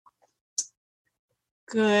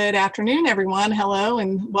Good afternoon, everyone. Hello,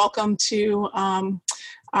 and welcome to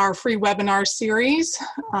our free webinar series.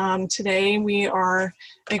 Today, we are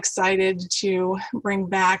excited to bring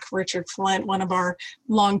back Richard Flint, one of our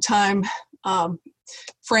longtime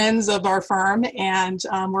friends of our firm, and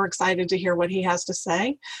we're excited to hear what he has to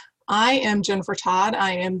say. I am Jennifer Todd.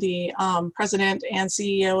 I am the President and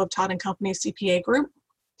CEO of Todd & Company CPA Group,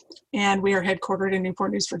 and we are headquartered in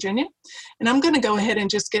Newport News, Virginia. And I'm going to go ahead and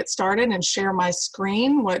just get started and share my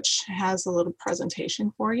screen, which has a little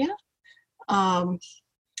presentation for you. And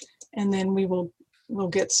then we'll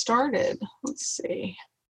get started. Let's see.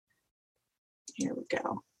 Here we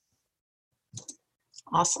go.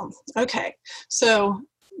 Awesome. Okay. So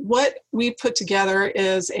what we put together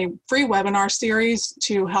is a free webinar series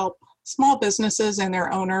to help small businesses and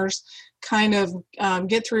their owners kind of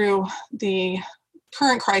get through the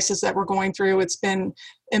current crisis that we're going through. It's been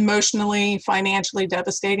emotionally, financially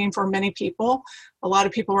devastating for many people. A lot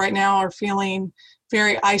of people right now are feeling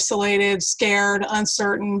very isolated, scared,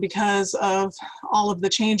 uncertain because of all of the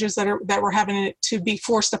changes that we're having to be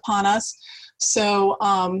forced upon us. So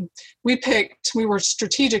we were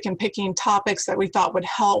strategic in picking topics that we thought would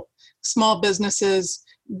help small businesses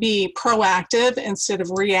be proactive instead of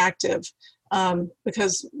reactive.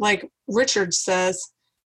 Because like Richard says,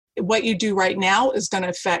 what you do right now is going to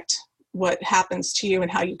affect what happens to you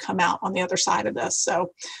and how you come out on the other side of this.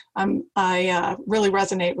 So I really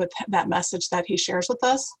resonate with that message that he shares with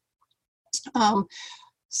us.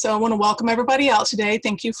 So I want to welcome everybody out today.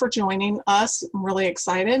 Thank you for joining us. I'm really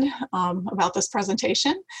excited about this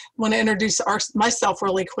presentation. I want to introduce myself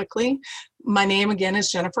really quickly. My name again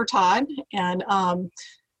is Jennifer Todd, and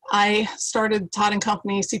I started Todd &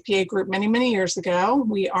 Company CPA Group many, many years ago.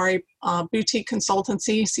 We are a boutique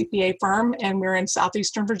consultancy CPA firm, and we're in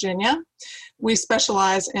Southeastern Virginia. We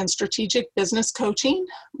specialize in strategic business coaching,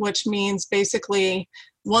 which means basically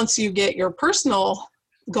once you get your personal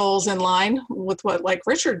goals in line with what like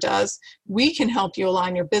Richard does, we can help you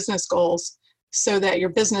align your business goals so that your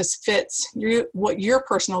business fits your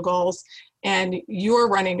personal goals and you're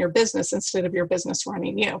running your business instead of your business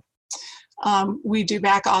running you. We do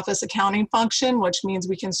back office accounting function, which means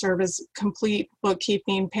we can serve as complete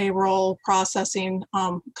bookkeeping, payroll, processing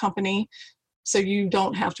company, so you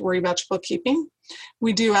don't have to worry about your bookkeeping.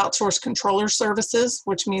 We do outsource controller services,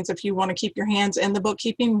 which means if you want to keep your hands in the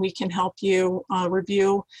bookkeeping, we can help you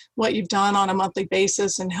review what you've done on a monthly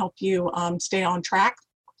basis and help you stay on track,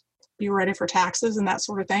 be ready for taxes and that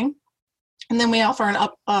sort of thing. And then we offer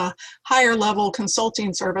a higher level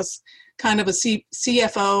consulting service, kind of a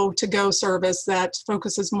CFO to go service that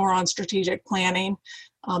focuses more on strategic planning,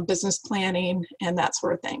 business planning, and that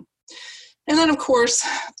sort of thing. And then, of course,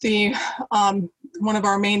 one of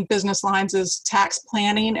our main business lines is tax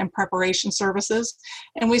planning and preparation services.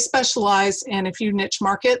 And we specialize in a few niche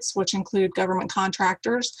markets, which include government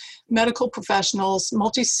contractors, medical professionals,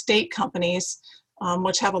 multi-state companies,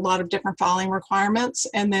 which have a lot of different filing requirements,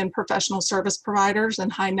 and then professional service providers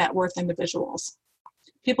and high net worth individuals,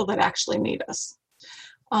 people that actually need us.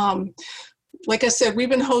 Like I said, we've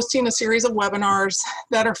been hosting a series of webinars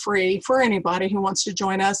that are free for anybody who wants to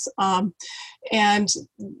join us. And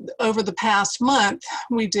over the past month,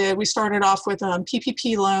 we started off with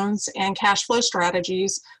PPP loans and cash flow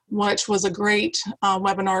strategies, which was a great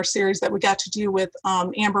webinar series that we got to do with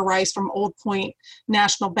Amber Rice from Old Point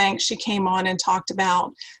National Bank. She came on and talked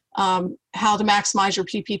about how to maximize your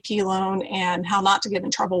PPP loan and how not to get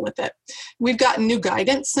in trouble with it. We've gotten new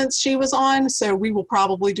guidance since she was on, so we will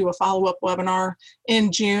probably do a follow-up webinar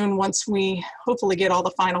in June once we hopefully get all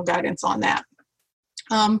the final guidance on that.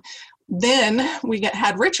 Then we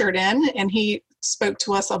had Richard in, and he spoke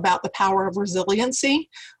to us about the power of resiliency,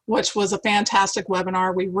 which was a fantastic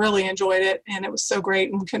webinar. We really enjoyed it, and it was so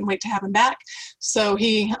great, and we couldn't wait to have him back. So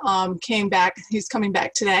he came back. He's coming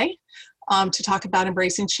back today to talk about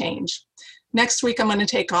embracing change. Next week, I'm going to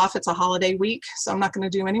take off. It's a holiday week, so I'm not going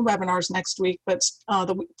to do any webinars next week, but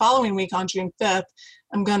the following week on June 5th,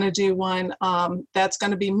 I'm going to do one that's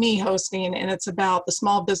going to be me hosting, and it's about the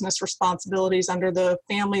small business responsibilities under the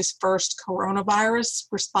Families First Coronavirus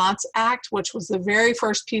Response Act, which was the very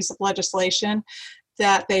first piece of legislation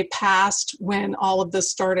that they passed when all of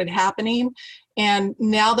this started happening. And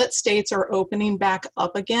now that states are opening back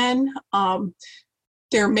up again,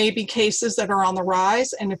 there may be cases that are on the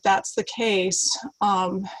rise, and if that's the case,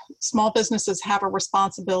 small businesses have a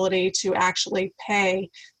responsibility to actually pay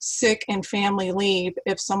sick and family leave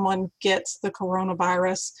if someone gets the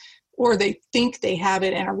coronavirus or they think they have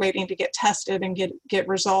it and are waiting to get tested and get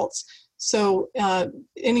results. So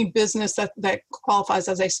any business that qualifies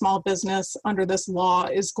as a small business under this law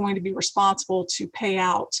is going to be responsible to pay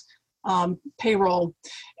out payroll,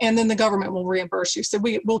 and then the government will reimburse you. So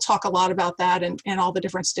we'll talk a lot about that and all the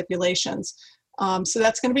different stipulations. So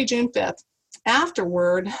that's going to be June 5th.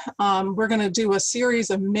 Afterward, we're going to do a series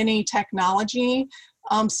of mini technology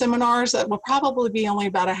seminars that will probably be only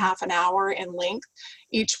about a half an hour in length,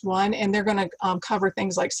 each one, and they're going to cover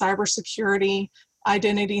things like cybersecurity,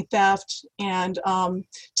 identity theft, and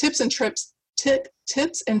tips and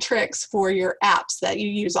tricks for your apps that you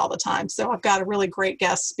use all the time. So I've got a really great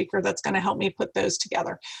guest speaker that's going to help me put those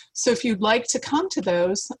together. So if you'd like to come to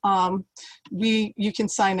those, you can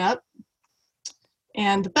sign up.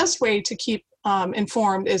 And the best way to keep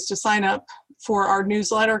informed is to sign up for our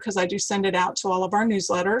newsletter, because I do send it out to all of our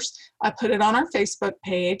newsletters. I put it on our Facebook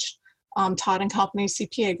page, Todd and Company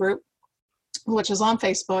CPA Group, which is on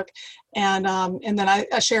Facebook, and then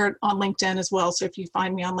I share it on LinkedIn as well. So if you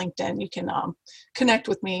find me on LinkedIn, you can connect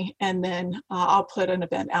with me, and then I'll put an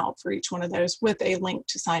event out for each one of those with a link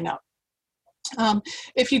to sign up.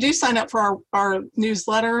 If you do sign up for our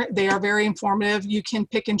newsletter, they are very informative. You can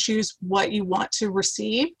pick and choose what you want to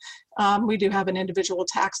receive. We do have an individual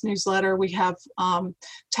tax newsletter. We have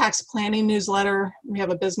tax planning newsletter. We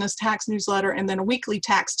have a business tax newsletter, and then a weekly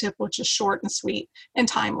tax tip, which is short and sweet and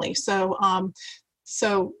timely. So,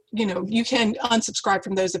 you can unsubscribe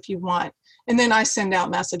from those if you want. And then I send out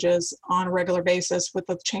messages on a regular basis with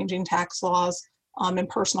the changing tax laws and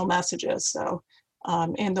personal messages. So,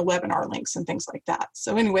 and the webinar links and things like that.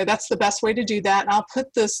 So anyway, that's the best way to do that. And I'll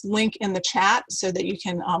put this link in the chat so that you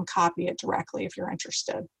can copy it directly if you're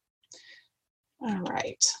interested. All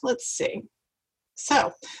right, let's see.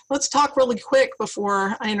 So let's talk really quick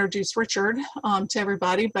before I introduce Richard to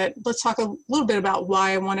everybody, but let's talk a little bit about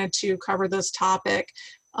why I wanted to cover this topic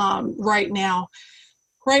right now.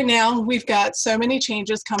 Right now, we've got so many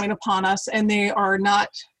changes coming upon us, and they are not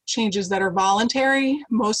changes that are voluntary.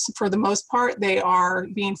 For the most part, they are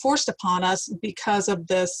being forced upon us because of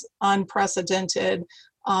this unprecedented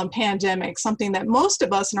pandemic, something that most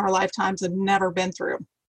of us in our lifetimes have never been through.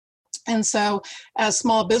 And so as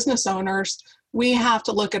small business owners, we have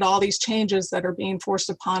to look at all these changes that are being forced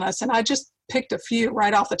upon us. And I just picked a few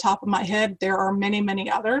right off the top of my head. There are many, many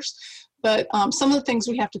others. But some of the things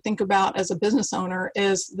we have to think about as a business owner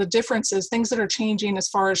is the differences, things that are changing as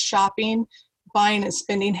far as shopping, buying and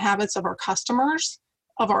spending habits of our customers,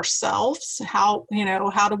 of ourselves. How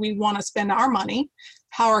do we want to spend our money?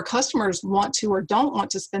 How our customers want to or don't want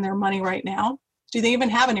to spend their money right now? Do they even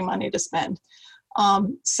have any money to spend?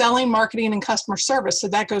 Selling, marketing, and customer service. So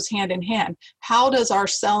that goes hand in hand. How does our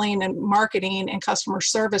selling and marketing and customer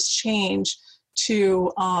service change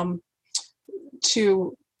to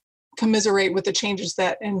commiserate with the changes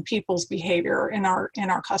that in people's behavior, in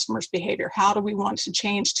our customers' behavior? How do we want to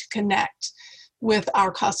change to connect with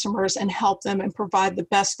our customers and help them and provide the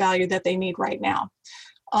best value that they need right now?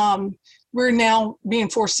 We're now being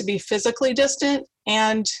forced to be physically distant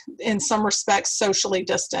and in some respects socially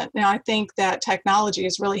distant. Now, I think that technology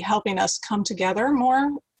is really helping us come together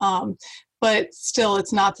more, but still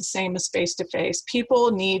it's not the same as face-to-face.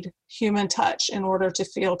 People need human touch in order to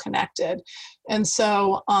feel connected. And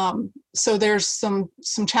so, so there's some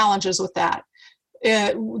challenges with that.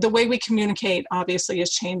 The way we communicate obviously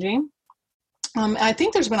is changing. I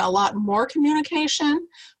think there's been a lot more communication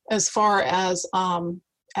as far as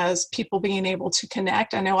people being able to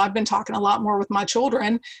connect. I know I've been talking a lot more with my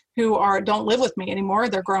children who don't live with me anymore.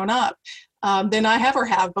 They're grown up than I ever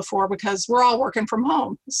have before, because we're all working from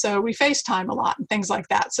home. So we FaceTime a lot and things like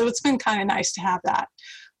that. So it's been kind of nice to have that.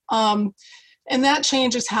 And that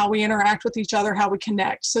changes how we interact with each other, how we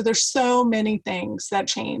connect. So there's so many things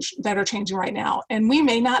that are changing right now, and we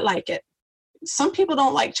may not like it. Some people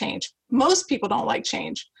don't like change. Most people don't like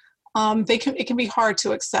change. It can be hard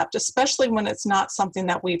to accept, especially when it's not something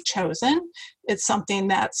that we've chosen. It's something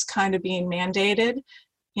that's kind of being mandated,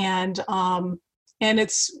 and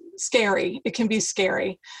it's scary. It can be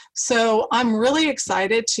scary. So I'm really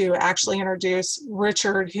excited to actually introduce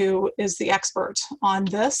Richard, who is the expert on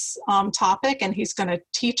this topic, and he's going to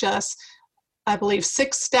teach us, I believe,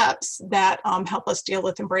 6 steps that help us deal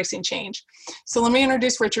with embracing change. So let me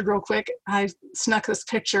introduce Richard real quick. I snuck this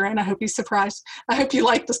picture in. I hope he's surprised. I hope you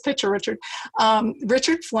like this picture, Richard.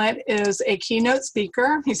 Richard Flint is a keynote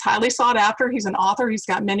speaker. He's highly sought after. He's an author. He's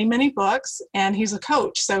got many, many books, and he's a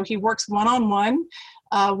coach. So he works one-on-one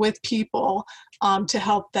with people to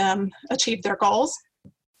help them achieve their goals.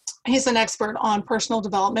 He's an expert on personal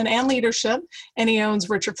development and leadership, and he owns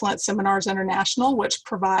Richard Flint Seminars International, which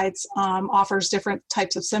offers different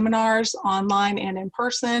types of seminars, online and in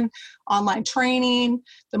person, online training,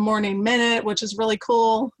 the Morning Minute, which is really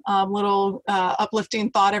cool, little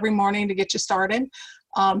uplifting thought every morning to get you started.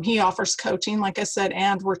 He offers coaching, like I said,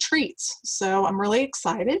 and retreats. So I'm really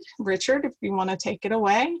excited. Richard, if you want to take it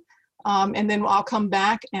away. And then I'll come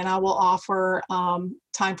back and I will offer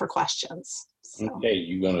time for questions. So. Okay,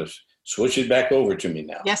 you're going to switch it back over to me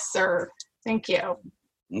now. Yes, sir. Thank you.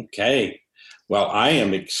 Okay. Well, I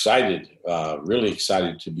am excited, really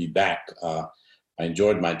excited to be back. I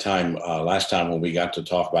enjoyed my time last time when we got to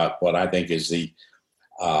talk about what I think is the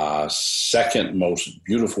second most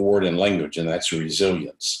beautiful word in language, and that's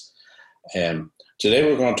resilience. And today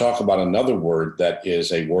we're going to talk about another word that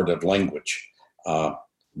is a word of language,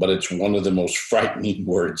 but it's one of the most frightening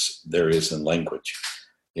words there is in language.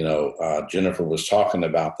 You know, Jennifer was talking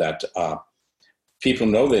about that. People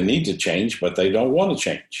know they need to change, but they don't want to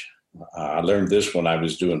change. I learned this when I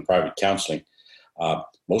was doing private counseling.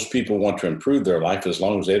 Most people want to improve their life as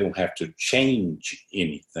long as they don't have to change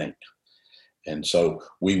anything. And so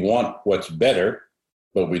we want what's better,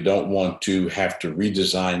 but we don't want to have to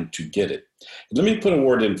redesign to get it. Let me put a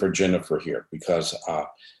word in for Jennifer here, because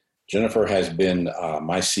Jennifer has been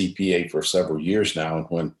my CPA for several years now. And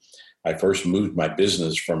when I first moved my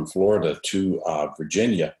business from Florida to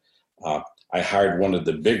Virginia, I hired one of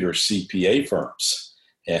the bigger CPA firms.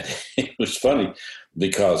 And it was funny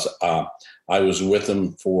because I was with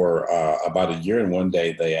them for about a year, and one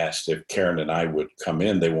day they asked if Karen and I would come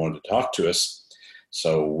in. They wanted to talk to us.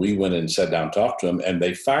 So we went and sat down and talked to them, and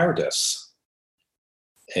they fired us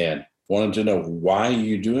and wanted to know, why are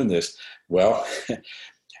you doing this? Well,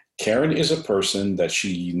 Karen is a person that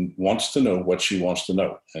she wants to know what she wants to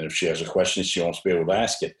know. And if she has a question, she wants to be able to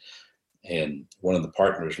ask it. And one of the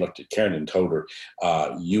partners looked at Karen and told her,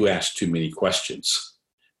 you asked too many questions.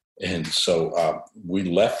 And so we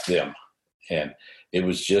left them, and it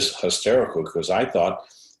was just hysterical, because I thought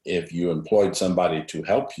if you employed somebody to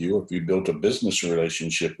help you, if you built a business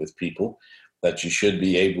relationship with people, that you should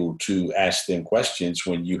be able to ask them questions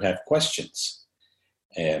when you have questions.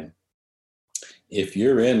 And if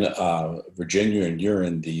you're in Virginia and you're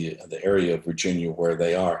in the area of Virginia where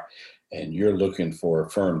they are, and you're looking for a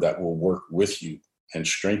firm that will work with you and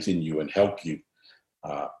strengthen you and help you,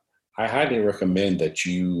 I highly recommend that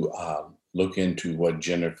you look into what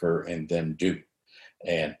Jennifer and them do.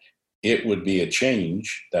 And it would be a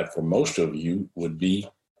change that for most of you would be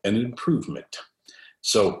an improvement.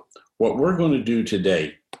 So what we're going to do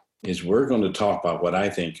today is we're going to talk about what I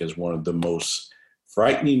think is one of the most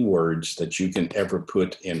frightening words that you can ever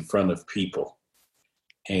put in front of people.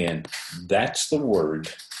 And that's the word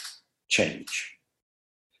change.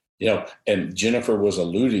 You know, and Jennifer was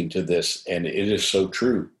alluding to this, and it is so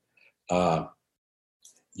true.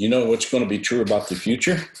 You know what's going to be true about the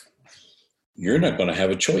future? You're not going to have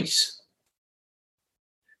a choice.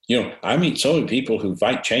 You know, I meet so many people who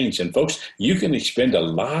fight change, and folks, you can expend a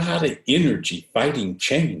lot of energy fighting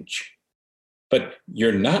change, but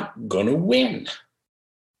you're not going to win.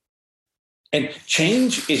 And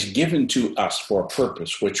change is given to us for a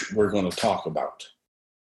purpose, which we're going to talk about.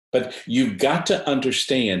 But you've got to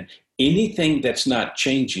understand, anything that's not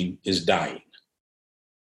changing is dying.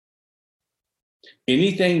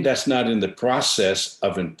 Anything that's not in the process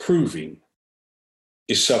of improving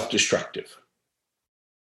is self-destructive.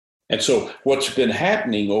 And so what's been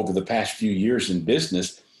happening over the past few years in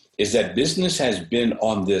business is that business has been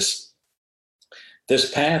on this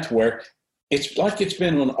path where it's like it's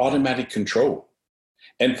been on automatic control.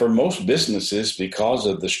 And for most businesses, because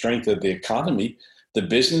of the strength of the economy, the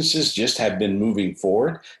businesses just have been moving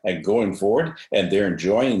forward and going forward, and they're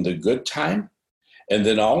enjoying the good time. And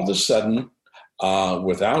then all of a sudden,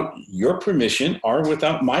 without your permission or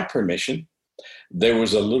without my permission, there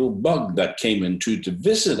was a little bug that came in to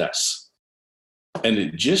visit us. And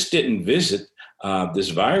it just didn't visit. This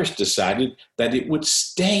virus decided that it would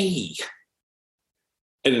stay.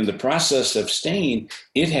 And in the process of staying,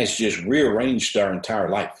 it has just rearranged our entire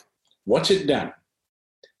life. What's it done?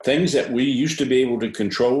 Things that we used to be able to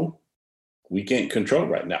control, we can't control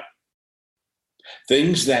right now.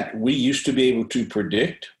 Things that we used to be able to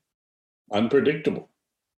predict, unpredictable.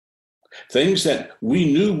 Things that we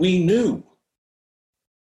knew,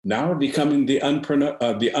 now are becoming the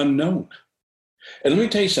unknown. And let me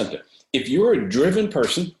tell you something. If you're a driven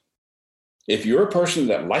person, if you're a person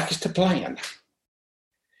that likes to plan,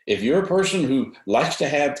 if you're a person who likes to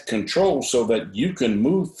have control so that you can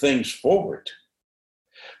move things forward,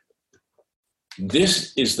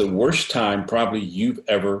 this is the worst time probably you've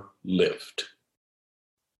ever lived.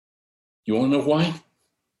 You want to know why?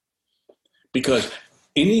 Because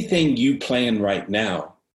anything you plan right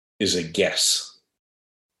now is a guess.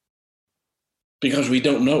 Because we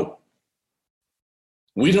don't know.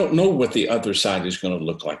 We don't know what the other side is going to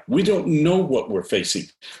look like. We don't know what we're facing.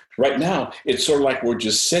 Right now, it's sort of like we're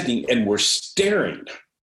just sitting and we're staring.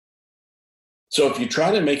 So if you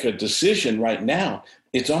try to make a decision right now,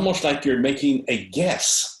 it's almost like you're making a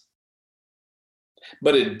guess.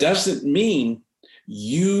 But it doesn't mean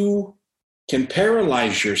you can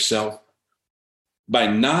paralyze yourself by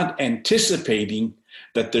not anticipating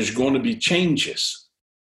that there's going to be changes.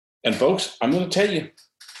 And folks, I'm going to tell you,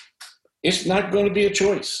 it's not going to be a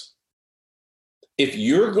choice. If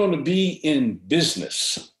you're going to be in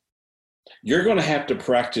business, you're going to have to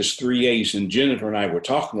practice 3 A's. And Jennifer and I were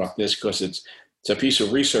talking about this because it's a piece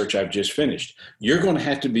of research I've just finished. You're going to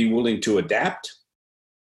have to be willing to adapt.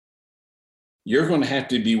 You're going to have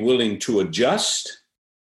to be willing to adjust.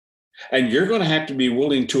 And you're going to have to be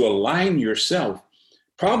willing to align yourself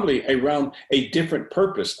probably around a different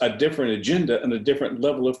purpose, a different agenda, and a different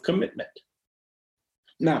level of commitment.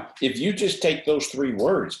 Now, if you just take those 3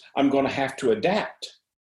 words, I'm going to have to adapt,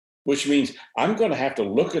 which means I'm going to have to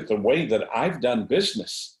look at the way that I've done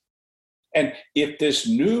business. And if this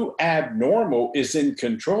new abnormal is in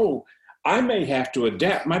control, I may have to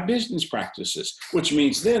adapt my business practices, which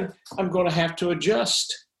means then I'm going to have to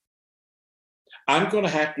adjust. I'm going to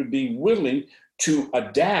have to be willing to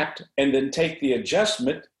adapt and then take the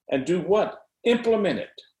adjustment and do what? Implement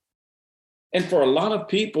it. And for a lot of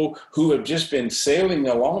people who have just been sailing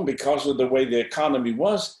along because of the way the economy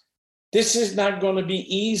was, this is not going to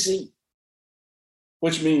be easy.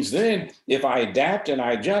 Which means then if I adapt and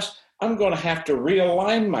I adjust, I'm going to have to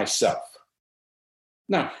realign myself.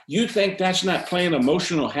 Now, you think that's not playing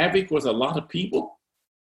emotional havoc with a lot of people?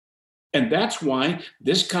 And that's why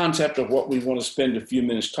this concept of what we want to spend a few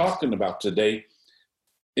minutes talking about today,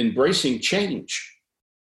 embracing change,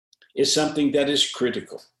 is something that is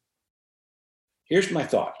critical. Here's my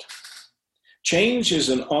thought. Change is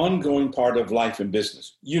an ongoing part of life and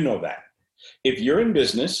business. You know that. If you're in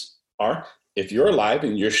business, or if you're alive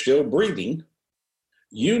and you're still breathing,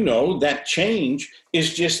 you know that change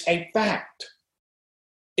is just a fact.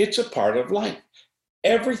 It's a part of life.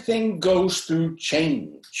 Everything goes through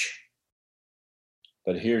change.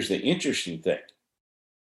 But here's the interesting thing.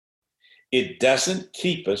 It doesn't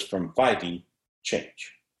keep us from fighting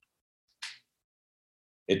change.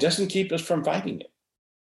 It doesn't keep us from fighting it.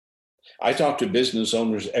 I talk to business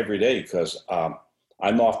owners every day because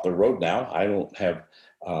I'm off the road now. I don't have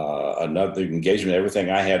another engagement. Everything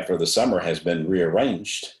I had for the summer has been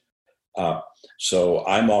rearranged. So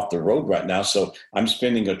I'm off the road right now. So I'm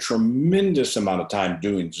spending a tremendous amount of time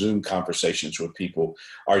doing Zoom conversations with people,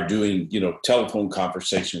 or doing, telephone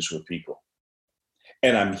conversations with people.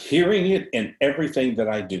 And I'm hearing it in everything that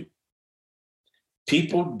I do.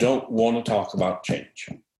 People don't want to talk about change.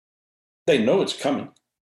 They know it's coming.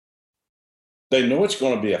 They know it's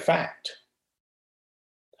going to be a fact.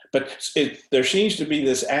 But there seems to be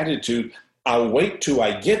this attitude, I'll wait till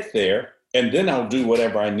I get there, and then I'll do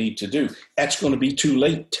whatever I need to do. That's going to be too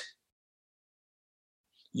late.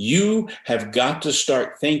 You have got to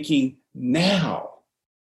start thinking now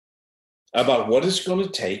about what it's going to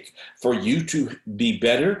take for you to be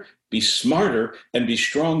better, be smarter, and be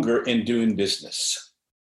stronger in doing business.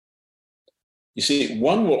 You see,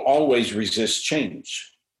 one will always resist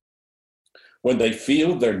change when they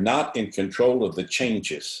feel they're not in control of the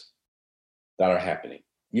changes that are happening.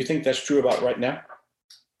 You think that's true about right now?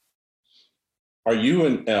 Are you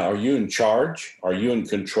in charge? Are you in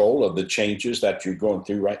control of the changes that you're going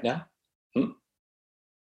through right now?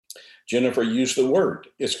 Jennifer used the word,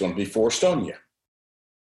 it's going to be forced on you.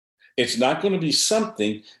 It's not going to be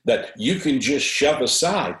something that you can just shove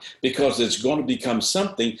aside, because it's going to become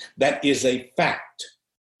something that is a fact.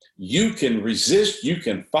 You can resist, you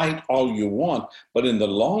can fight all you want, but in the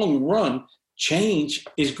long run, change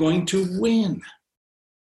is going to win.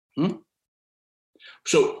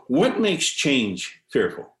 So what makes change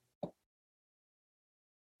fearful?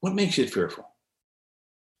 What makes it fearful?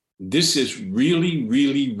 This is really,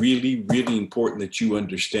 really, really, really important that you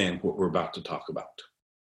understand what we're about to talk about.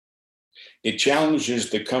 It challenges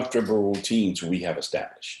the comfortable routines we have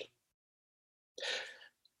established.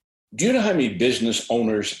 Do you know how many business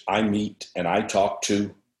owners I meet and I talk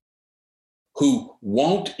to who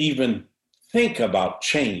won't even think about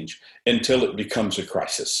change until it becomes a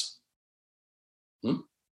crisis?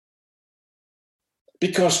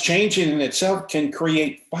 Because changing in itself can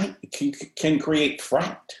create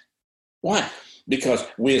fright. Why? Because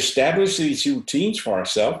we establish these routines for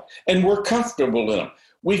ourselves and we're comfortable in them.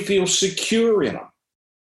 We feel secure in them.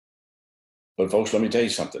 But folks, let me tell you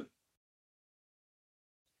something.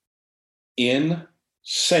 In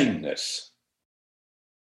sameness,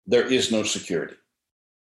 there is no security.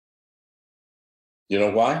 You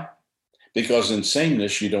know why? Because in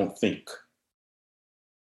sameness, you don't think.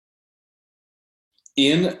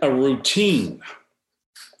 In a routine,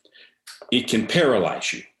 it can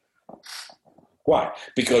paralyze you. Why?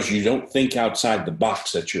 Because you don't think outside the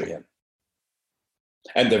box that you're in.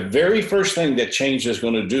 And the very first thing that change is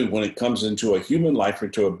going to do when it comes into a human life or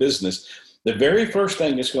to a business, the very first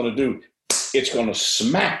thing it's going to do, it's going to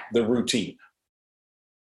smack the routine.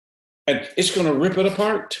 And it's going to rip it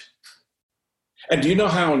apart. And do you know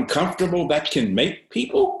how uncomfortable that can make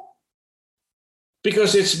people?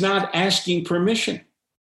 Because it's not asking permission.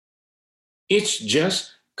 It's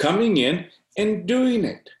just coming in and doing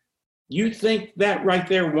it. You think that right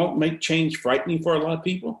there won't make change frightening for a lot of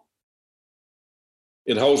people?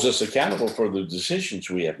 It holds us accountable for the decisions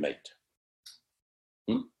we have made.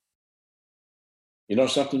 You know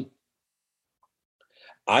something?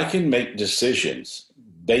 I can make decisions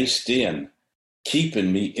based in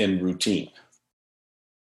keeping me in routine.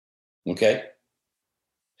 Okay?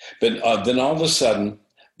 But then all of a sudden,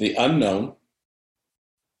 the unknown,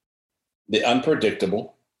 the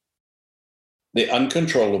unpredictable, the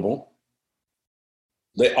uncontrollable,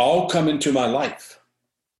 they all come into my life.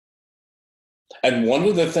 And one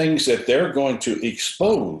of the things that they're going to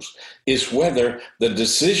expose is whether the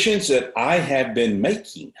decisions that I have been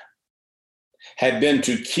making have been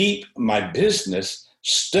to keep my business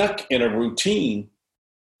stuck in a routine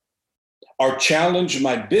or challenge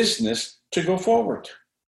my business to go forward.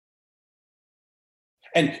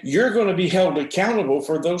 And you're going to be held accountable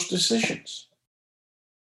for those decisions.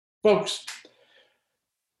 Folks,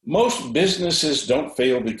 most businesses don't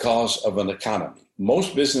fail because of an economy.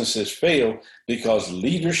 Most businesses fail because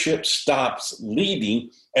leadership stops leading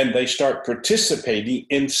and they start participating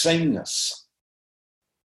in sameness.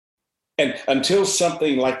 And until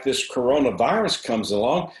something like this coronavirus comes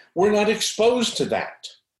along, we're not exposed to that.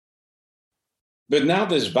 But now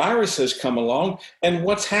this virus has come along, and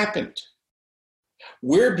what's happened?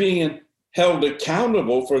 We're being held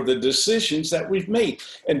accountable for the decisions that we've made.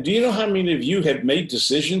 And do you know how many of you have made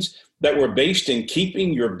decisions that were based in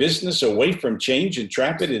keeping your business away from change and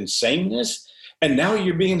trap it in sameness? And now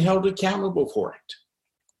you're being held accountable for it.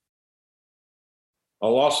 A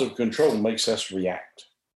loss of control makes us react.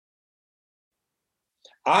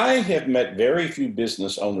 I have met very few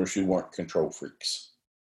business owners who weren't control freaks.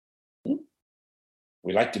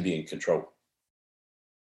 We like to be in control.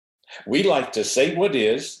 We like to say what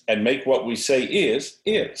is and make what we say is.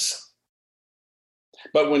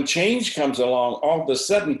 But when change comes along, all of a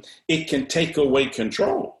sudden, it can take away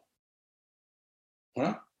control.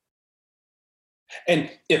 Huh? And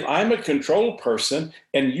if I'm a control person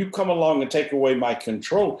and you come along and take away my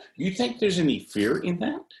control, you think there's any fear in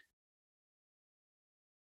that?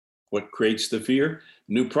 What creates the fear?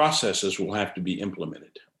 New processes will have to be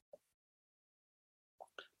implemented.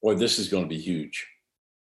 Boy, this is going to be huge.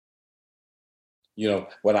 You know,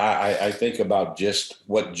 when I think about just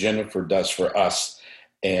what Jennifer does for us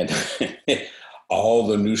and all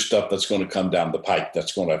the new stuff that's going to come down the pike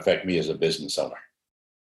that's going to affect me as a business owner.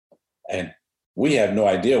 And we have no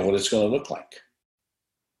idea what it's going to look like.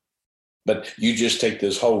 But you just take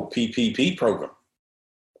this whole PPP program.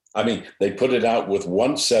 I mean, they put it out with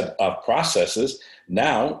one set of processes.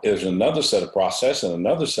 Now there's another set of process and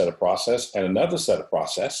another set of process and another set of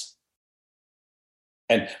process.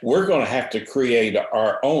 And we're going to have to create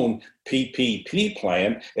our own PPP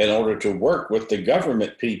plan in order to work with the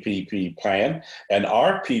government PPP plan. And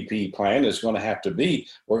our PP plan is going to have to be,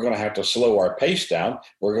 we're going to have to slow our pace down.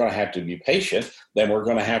 We're going to have to be patient. Then we're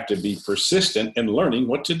going to have to be persistent in learning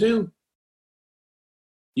what to do.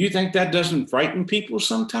 You think that doesn't frighten people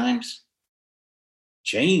sometimes?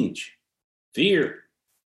 Change, fear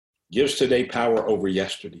gives today power over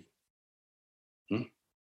yesterday.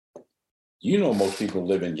 You know most people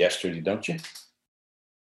live in yesterday, don't you?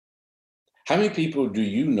 How many people do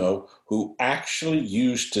you know who actually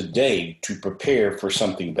use today to prepare for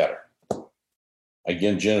something better?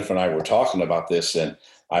 Again, Jennifer and I were talking about this, and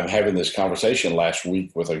I'm having this conversation last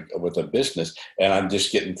week with a business, and I'm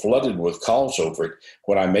just getting flooded with calls over it.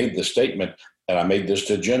 When I made the statement, and I made this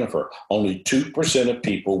to Jennifer, only 2% of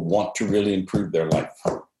people want to really improve their life.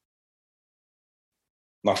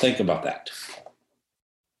 Now think about that.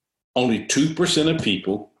 Only 2% of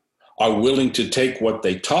people are willing to take what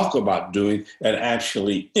they talk about doing and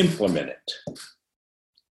actually implement it.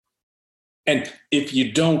 And if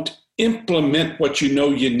you don't implement what you know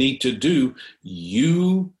you need to do,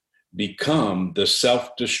 you become the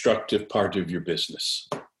self-destructive part of your business.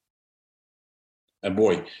 And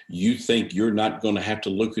boy, you think you're not going to have to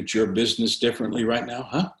look at your business differently right now,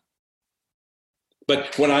 huh?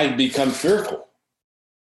 But when I become fearful,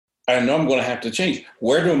 I know I'm going to have to change.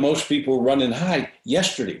 Where do most people run and hide?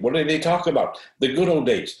 Yesterday. What did they talk about? The good old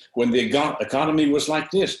days when the economy was like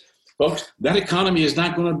this. Folks, that economy is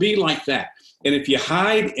not going to be like that. And if you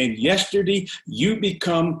hide in yesterday, you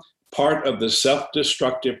become part of the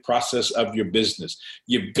self-destructive process of your business.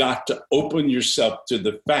 You've got to open yourself to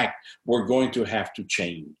the fact we're going to have to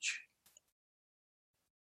change.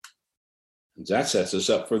 And that sets us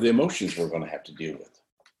up for the emotions we're going to have to deal with.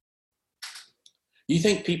 You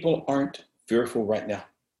think people aren't fearful right now?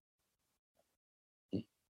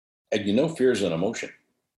 And you know fear is an emotion.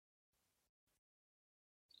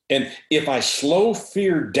 And if I slow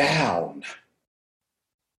fear down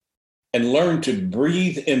and learn to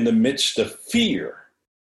breathe in the midst of fear,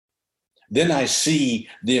 then I see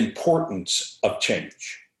the importance of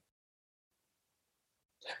change.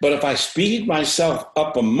 But if I speed myself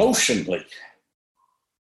up emotionally,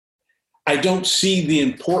 I don't see the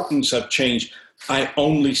importance of change. I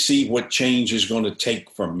only see what change is going to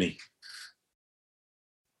take from me.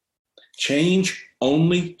 Change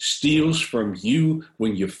only steals from you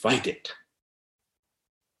when you fight it.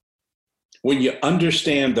 When you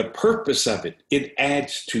understand the purpose of it, it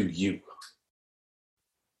adds to you.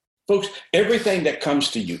 Folks, everything that comes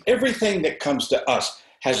to you, everything that comes to us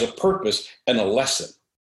has a purpose and a lesson.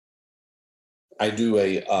 I do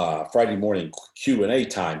a Friday morning Q&A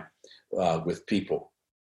time with people.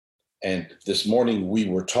 And this morning we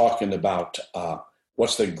were talking about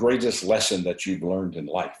what's the greatest lesson that you've learned in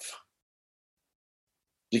life?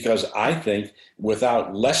 Because I think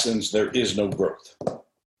without lessons, there is no growth.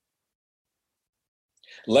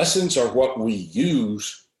 Lessons are what we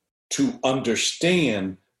use to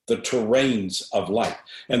understand the terrains of life.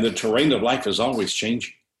 And the terrain of life is always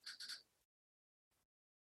changing.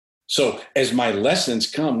 So as my lessons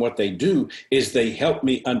come, what they do is they help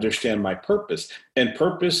me understand my purpose. And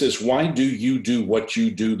purpose is, why do you do what you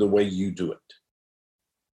do the way you do it?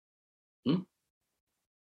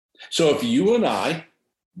 So if you and I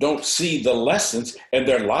don't see the lessons, and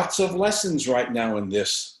there are lots of lessons right now in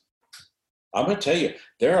this, I'm going to tell you,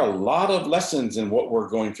 there are a lot of lessons in what we're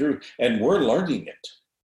going through, and we're learning it.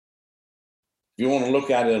 If you want to look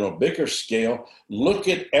at it on a bigger scale, look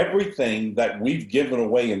at everything that we've given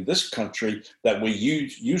away in this country that we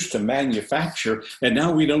used to manufacture, and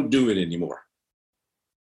now we don't do it anymore.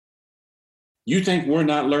 You think we're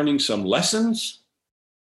not learning some lessons?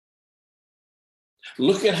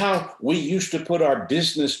 Look at how we used to put our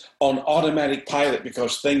business on automatic pilot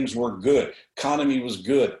because things were good. Economy was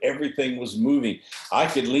good. Everything was moving. I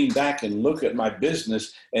could lean back and look at my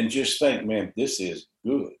business and just think, man, this is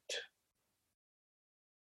good.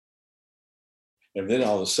 And then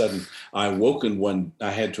all of a sudden, I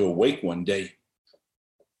had to awake one day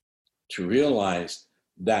to realize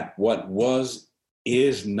that what was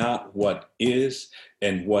is not what is,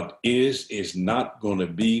 and what is not going to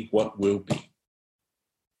be what will be.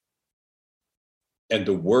 And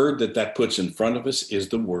the word that puts in front of us is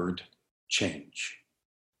the word change.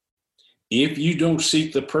 If you don't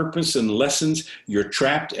seek the purpose and lessons, you're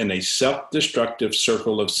trapped in a self-destructive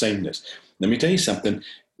circle of sameness. Let me tell you something.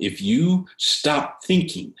 If you stop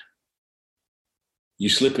thinking, you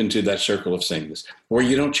slip into that circle of sameness where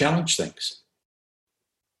you don't challenge things.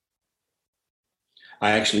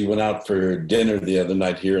 I actually went out for dinner the other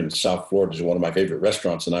night here in South Florida to one of my favorite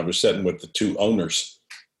restaurants, and I was sitting with the two owners.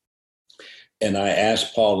 And I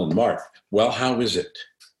asked Paul and Mark, well, how is it?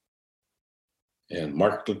 And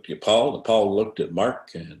Mark looked at Paul, and Paul looked at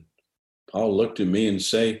Mark, and Paul looked at me and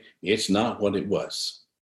say, it's not what it was.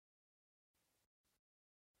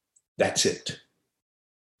 That's it.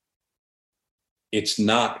 It's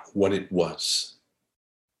not what it was.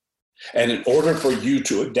 And in order for you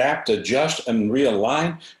to adapt, adjust, and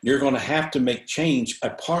realign, you're going to have to make change a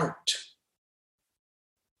part.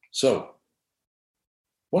 So,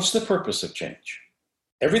 what's the purpose of change?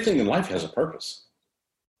 Everything in life has a purpose.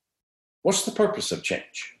 What's the purpose of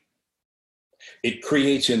change? It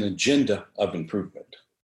creates an agenda of improvement.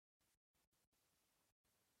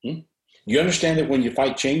 You understand that when you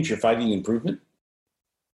fight change, you're fighting improvement?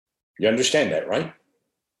 You understand that, right?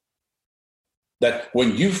 That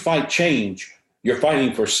when you fight change, you're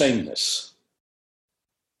fighting for sameness.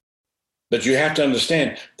 But you have to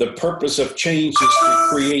understand the purpose of change is to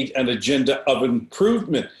create an agenda of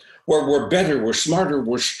improvement where we're better, we're smarter,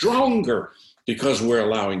 we're stronger because we're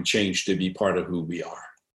allowing change to be part of who we are.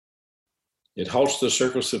 It halts the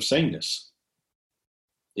circles of sameness.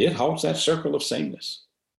 It halts that circle of sameness.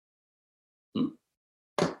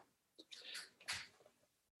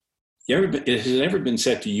 Has it ever been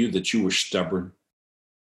said to you that you were stubborn?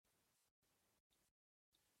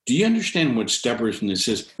 Do you understand what stubbornness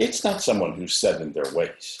is? It's not someone who's set in their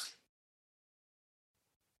ways.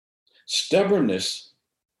 Stubbornness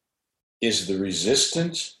is the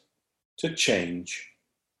resistance to change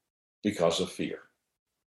because of fear.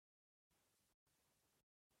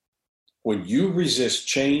 When you resist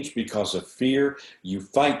change because of fear, you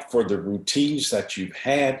fight for the routines that you've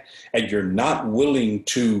had, and you're not willing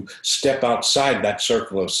to step outside that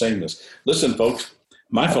circle of sameness. Listen, folks,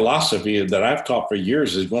 my philosophy that I've taught for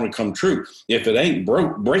years is going to come true. If it ain't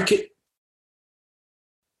broke, break it.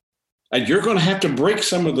 And you're going to have to break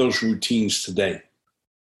some of those routines today.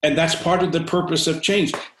 And that's part of the purpose of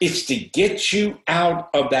change. It's to get you out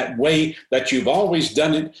of that way that you've always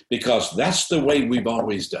done it, because that's the way we've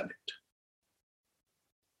always done it.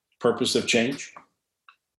 Purpose of change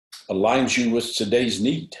aligns you with today's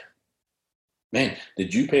need. Man,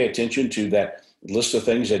 did you pay attention to that list of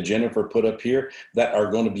things that Jennifer put up here that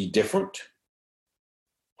are going to be different?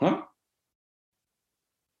 Huh?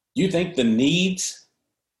 You think the needs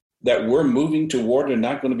that we're moving toward are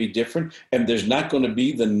not going to be different, and there's not going to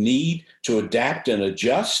be the need to adapt and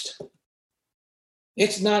adjust?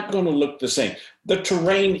 It's not going to look the same. The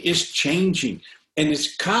terrain is changing, and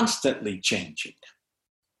it's constantly changing.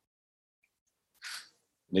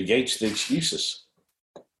 Negates the excuses.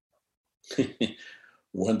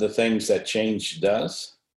 One of the things that change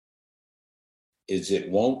does is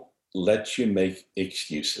it won't let you make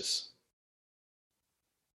excuses.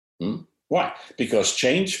 Why? Because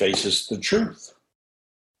change faces the truth.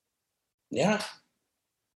 Yeah.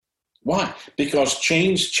 Why? Because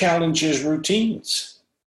change challenges routines.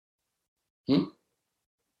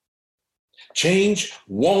 Change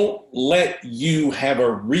won't let you have a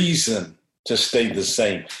reason to stay the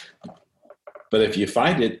same. But if you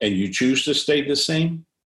fight it and you choose to stay the same,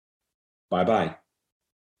 bye-bye.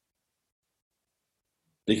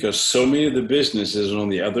 Because so many of the businesses on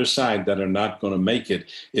the other side that are not going to make it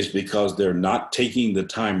is because they're not taking the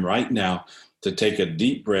time right now to take a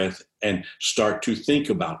deep breath and start to think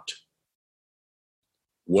about,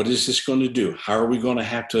 what is this going to do? How are we going to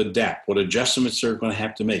have to adapt? What adjustments are we going to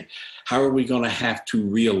have to make? How are we going to have to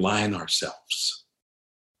realign ourselves?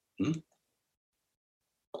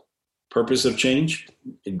 Purpose of change,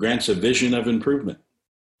 it grants a vision of improvement.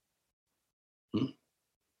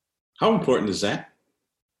 How important is that?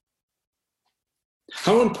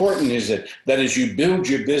 How important is it that as you build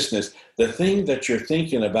your business, the thing that you're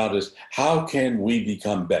thinking about is, how can we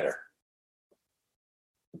become better?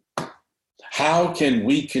 How can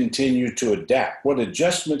we continue to adapt? What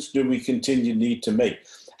adjustments do we need to make?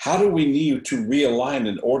 How do we need to realign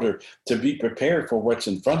in order to be prepared for what's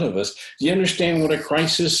in front of us? Do you understand what a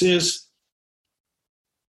crisis is?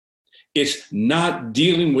 It's not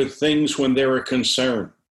dealing with things when they're a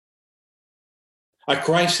concern. A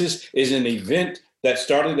crisis is an event that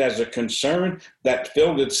started as a concern that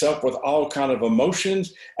filled itself with all kinds of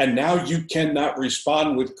emotions, and now you cannot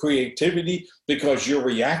respond with creativity because you're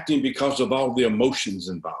reacting because of all the emotions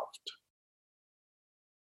involved.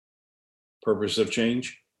 Purpose of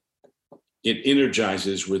change? It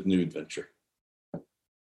energizes with new adventure.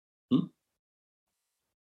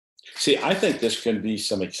 See, I think this can be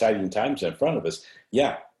some exciting times in front of us.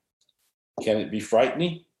 Yeah. Can it be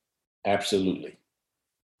frightening? Absolutely.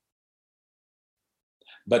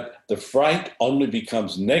 But the fright only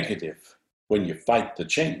becomes negative when you fight the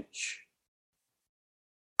change.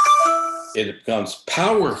 It becomes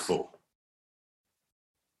powerful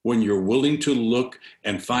when you're willing to look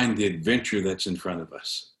and find the adventure that's in front of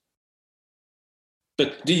us.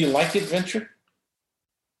 But do you like adventure?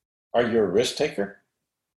 Are you a risk taker?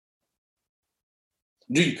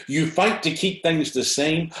 Do you fight to keep things the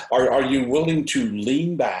same, or are you willing to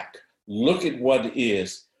lean back, look at what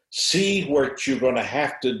is, see what you're going to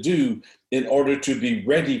have to do in order to be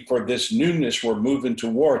ready for this newness we're moving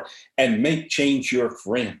toward, and make change your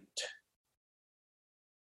friend?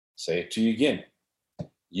 Say it to you again.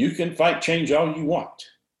 You can fight change all you want.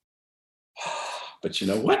 But you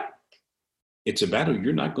know what? It's a battle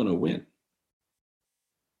you're not going to win.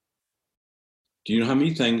 Do you know how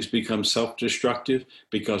many things become self-destructive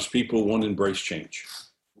because people won't embrace change?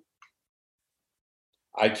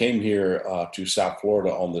 I came here to South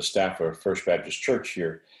Florida on the staff of First Baptist Church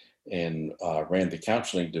here, and ran the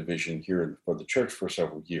counseling division here for the church for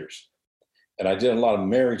several years. And I did a lot of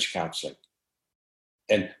marriage counseling.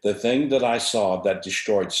 And the thing that I saw that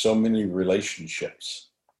destroyed so many relationships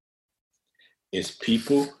is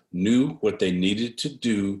people knew what they needed to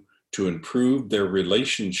do to improve their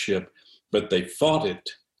relationship, but they fought it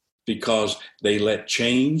because they let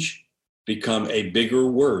change become a bigger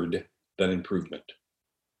word than improvement.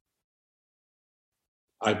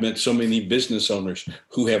 I've met so many business owners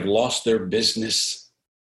who have lost their business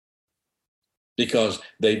because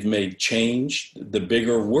they've made change the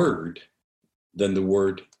bigger word than the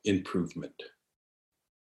word improvement.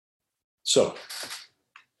 So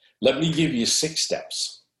let me give you 6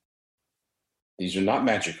 steps. These are not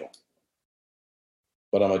magical,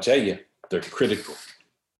 but I'm going to tell you, they're critical.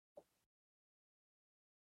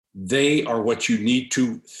 They are what you need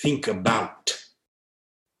to think about.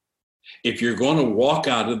 If you're going to walk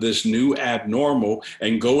out of this new abnormal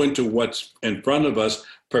and go into what's in front of us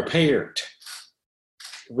prepared,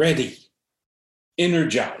 ready,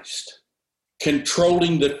 energized,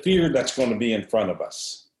 controlling the fear that's going to be in front of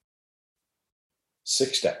us.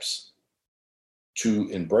 6 steps to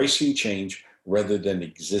embracing change rather than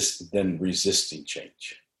resisting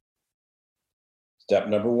change. Step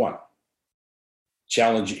number 1,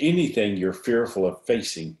 challenge anything you're fearful of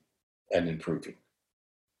facing and improving.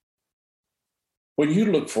 When you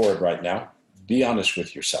look forward right now, be honest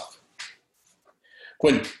with yourself.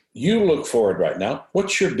 When you look forward right now,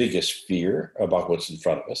 what's your biggest fear about what's in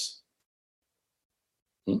front of us?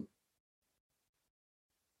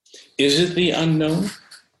 Is it the unknown?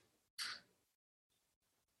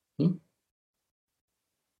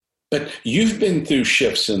 But you've been through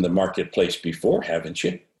shifts in the marketplace before, haven't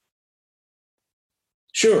you?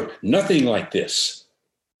 Sure, nothing like this.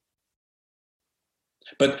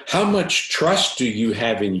 But how much trust do you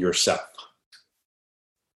have in yourself?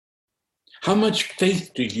 How much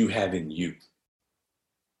faith do you have in you?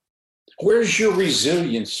 Where's your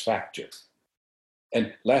resilience factor?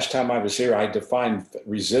 And last time I was here, I defined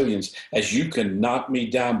resilience as you can knock me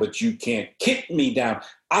down, but you can't kick me down.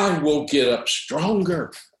 I will get up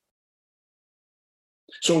stronger.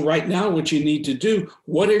 So right now, what you need to do,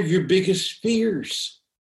 what are your biggest fears?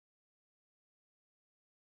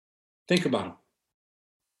 Think about them.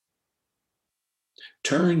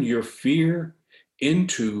 Turn your fear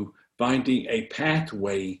into finding a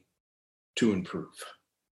pathway to improve.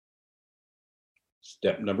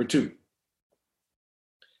 Step number 2,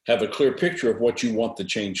 have a clear picture of what you want the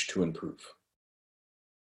change to improve.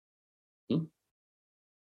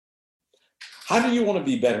 How do you want to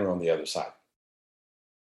be better on the other side?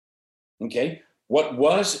 Okay, what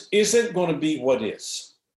was isn't going to be what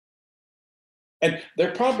is. And there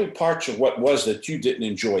are probably parts of what was that you didn't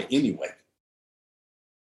enjoy anyway.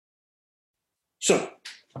 So,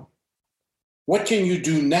 what can you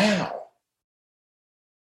do now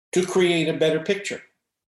to create a better picture?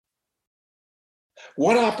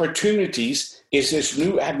 What opportunities is this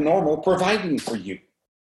new abnormal providing for you?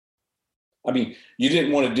 I mean, you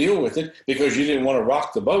didn't want to deal with it because you didn't want to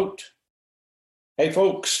rock the boat. Hey,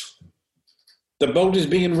 folks, the boat is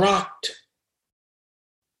being rocked.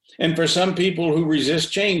 And for some people who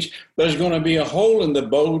resist change, there's going to be a hole in the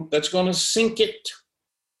boat that's going to sink it.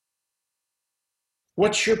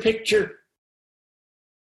 What's your picture?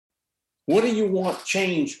 What do you want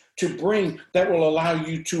change to bring that will allow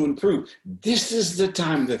you to improve? This is the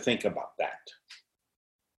time to think about that.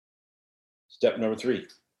 Step number 3,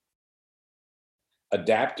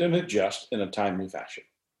 adapt and adjust in a timely fashion.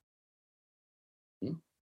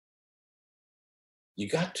 You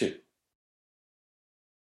got to.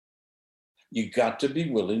 You got to be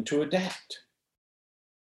willing to adapt.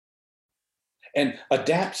 And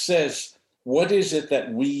adapt says, what is it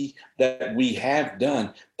that we have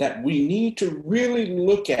done that we need to really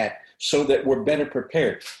look at so that we're better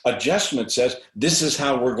prepared? Adjustment says, this is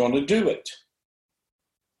how we're going to do it.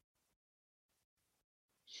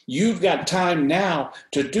 You've got time now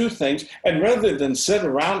to do things, and rather than sit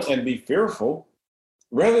around and be fearful,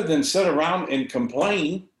 rather than sit around and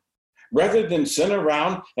complain, rather than sit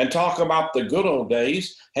around and talk about the good old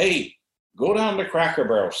days, hey, go down to Cracker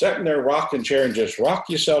Barrel, sit in their rocking chair and just rock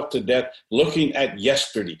yourself to death looking at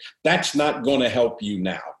yesterday. That's not going to help you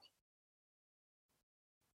now.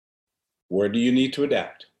 Where do you need to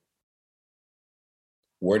adapt?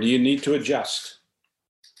 Where do you need to adjust?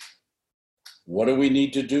 What do we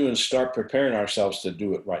need to do and start preparing ourselves to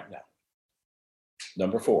do it right now?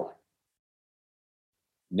 Number 4,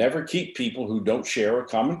 never keep people who don't share a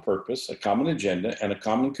common purpose, a common agenda, and a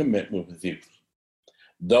common commitment with you.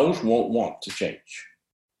 Those won't want to change.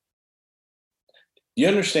 You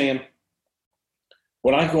understand?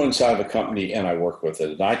 When I go inside of a company and I work with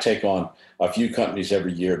it, and I take on a few companies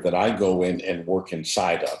every year that I go in and work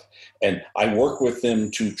inside of, and I work with them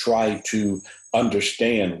to try to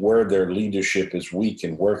understand where their leadership is weak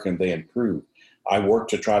and where can they improve. I work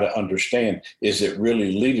to try to understand, is it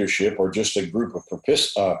really leadership or just a group of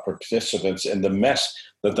participants in the mess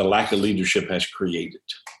that the lack of leadership has created?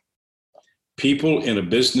 People in a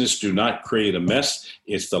business do not create a mess.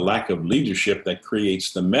 It's the lack of leadership that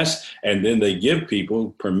creates the mess, and then they give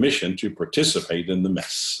people permission to participate in the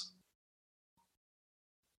mess.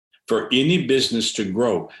 For any business to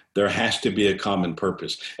grow, there has to be a common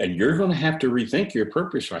purpose. And you're going to have to rethink your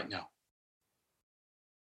purpose right now.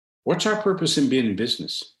 What's our purpose in being in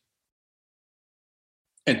business?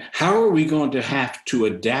 And how are we going to have to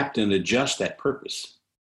adapt and adjust that purpose?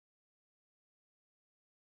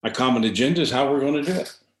 A common agenda is how we're going to do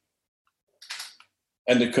it.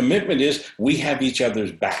 And the commitment is we have each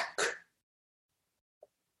other's back.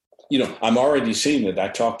 You know, I'm already seeing it. I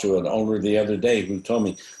talked to an owner the other day who told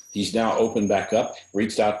me he's now opened back up,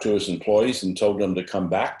 reached out to his employees and told them to come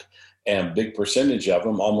back. And a big percentage of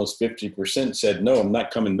them, almost 50%, said, no, I'm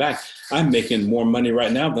not coming back. I'm making more money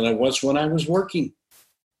right now than I was when I was working.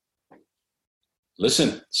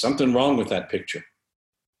 Listen, something wrong with that picture.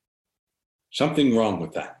 Something wrong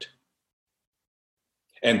with that.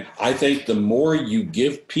 And I think the more you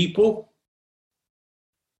give people,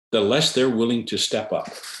 the less they're willing to step up.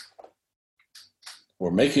 We're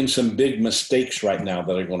making some big mistakes right now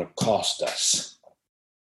that are going to cost us.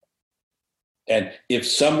 And if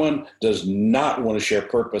someone does not want to share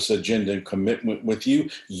purpose, agenda, and commitment with you,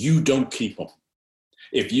 you don't keep them.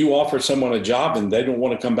 If you offer someone a job and they don't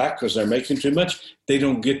want to come back because they're making too much, they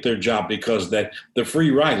don't get their job because the free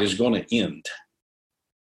ride is going to end.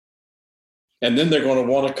 And then they're going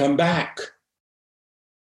to want to come back.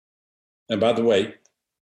 And by the way,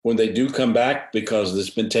 when they do come back because it's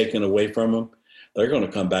been taken away from them, they're going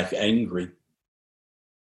to come back angry.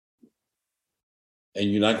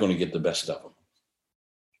 And you're not going to get the best of them.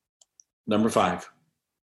 Number 5,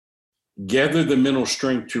 gather the mental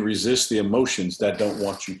strength to resist the emotions that don't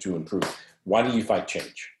want you to improve. Why do you fight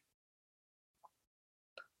change?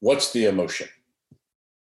 What's the emotion?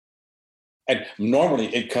 And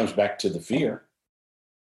normally it comes back to the fear.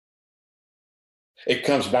 It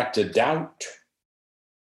comes back to doubt.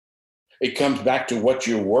 It comes back to what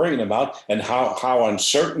you're worrying about and how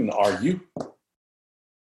uncertain are you.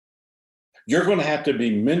 You're going to have to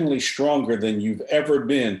be mentally stronger than you've ever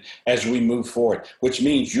been as we move forward, which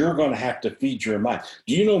means you're going to have to feed your mind.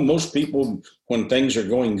 Do you know most people, when things are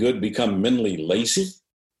going good, become mentally lazy?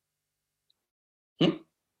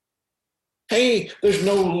 Hey, there's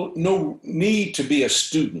no need to be a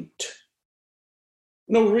student.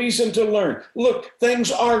 No reason to learn. Look,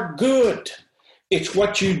 things are good. It's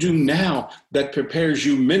what you do now that prepares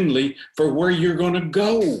you mentally for where you're going to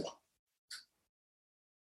go.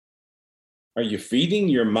 Are you feeding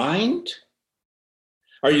your mind?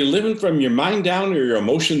 Are you living from your mind down or your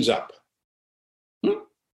emotions up?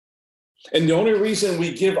 And the only reason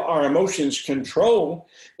we give our emotions control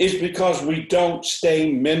is because we don't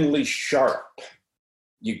stay mentally sharp.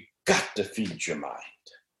 You got to feed your mind.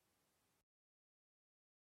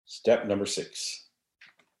 Step number 6.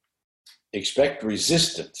 Expect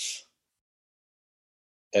resistance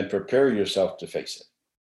and prepare yourself to face it.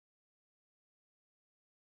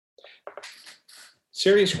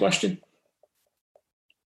 Serious question.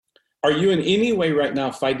 Are you in any way right now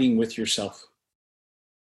fighting with yourself?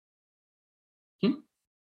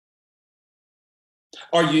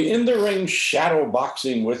 Are you in the ring shadow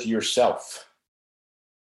boxing with yourself?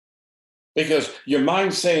 Because your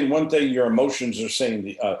mind's saying one thing, your emotions are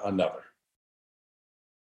saying another.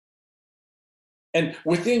 And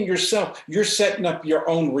within yourself, you're setting up your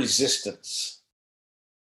own resistance.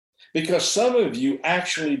 Because some of you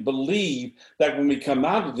actually believe that when we come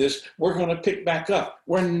out of this, we're going to pick back up.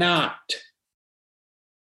 We're not.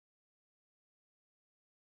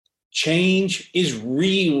 Change is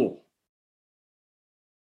real.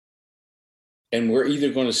 And we're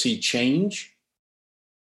either going to see change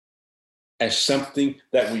as something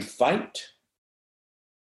that we fight,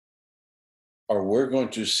 or we're going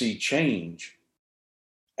to see change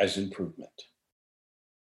as improvement.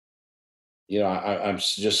 You know, I'm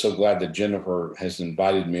just so glad that Jennifer has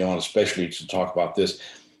invited me on, especially to talk about this,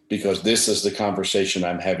 because this is the conversation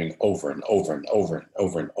I'm having over and over and over and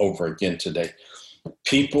over and over again today.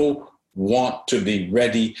 People want to be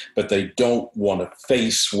ready, but they don't want to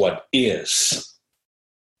face what is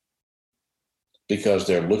because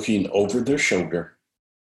they're looking over their shoulder.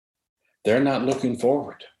 They're not looking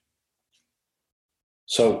forward.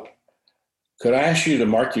 So could I ask you to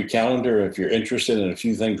mark your calendar if you're interested in a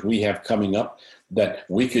few things we have coming up that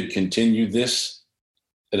we could continue this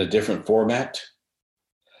in a different format?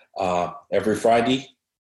 Every Friday,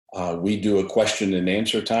 we do a question and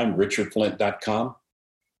answer time, richardflint.com.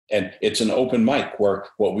 And it's an open mic where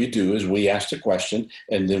what we do is we ask a question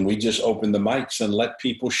and then we just open the mics and let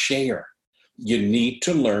people share. You need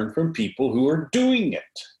to learn from people who are doing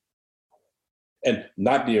it and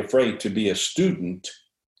not be afraid to be a student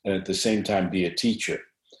and at the same time be a teacher.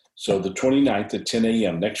 So the 29th at 10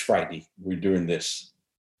 a.m. next Friday, we're doing this.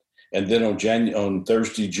 And then on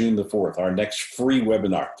Thursday, June the 4th, our next free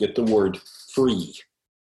webinar. Get the word free.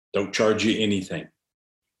 Don't charge you anything.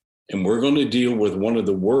 And we're going to deal with one of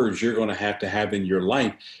the words you're going to have in your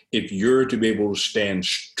life if you're to be able to stand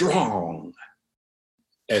strong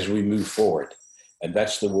as we move forward. And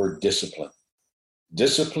that's the word discipline.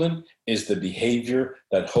 Discipline is the behavior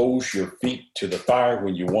that holds your feet to the fire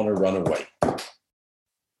when you want to run away.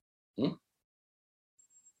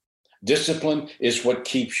 Discipline is what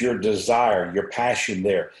keeps your desire, your passion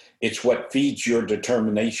there. It's what feeds your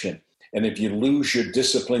determination. And if you lose your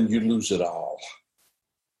discipline, you lose it all.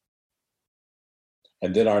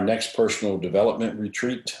 And then our next personal development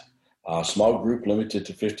retreat, small group limited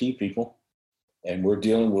to 15 people. And we're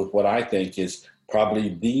dealing with what I think is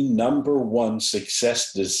probably the number one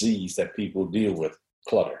success disease that people deal with,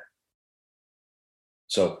 clutter.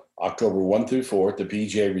 So October 1 through 4 at the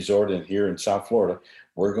PGA Resort and here in South Florida,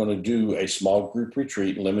 we're going to do a small group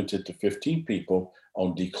retreat limited to 15 people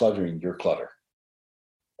on decluttering your clutter.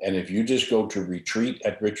 And if you just go to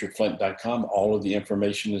retreat@richardflint.com, all of the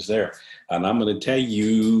information is there. And I'm going to tell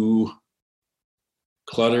you,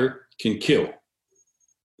 clutter can kill.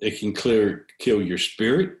 It can kill your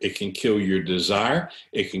spirit. It can kill your desire.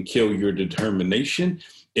 It can kill your determination.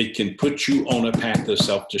 It can put you on a path of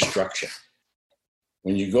self-destruction.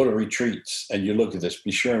 When you go to retreats and you look at this,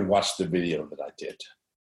 be sure and watch the video that I did.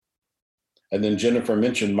 And then Jennifer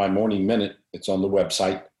mentioned my morning minute. It's on the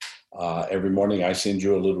website. Every morning I send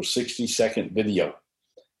you a little 60-second video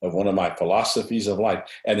of one of my philosophies of life.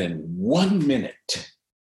 And in 1 minute,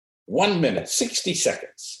 60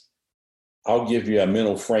 seconds, I'll give you a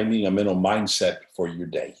mental framing, a mental mindset for your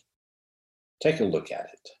day. Take a look at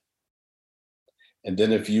it. And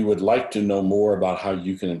then if you would like to know more about how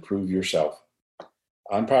you can improve yourself,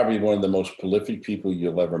 I'm probably one of the most prolific people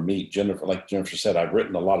you'll ever meet. Jennifer, like Jennifer said, I've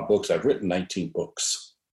written a lot of books. I've written 19 books.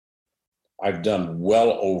 I've done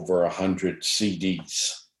well over 100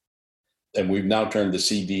 CDs. And we've now turned the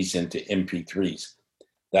CDs into MP3s.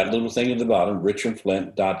 That little thing at the bottom,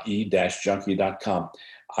 richardflint.e-junkie.com.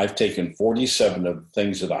 I've taken 47 of the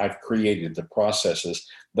things that I've created, the processes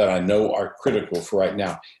that I know are critical for right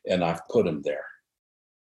now, and I've put them there.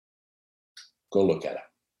 Go look at them.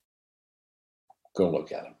 Go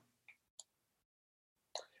look at them.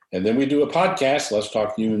 And then we do a podcast, Let's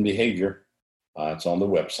Talk Human Behavior. It's on the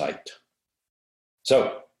website.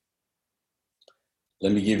 So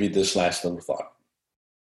let me give you this last little thought.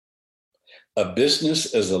 A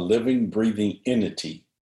business is a living, breathing entity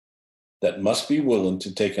that must be willing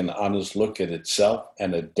to take an honest look at itself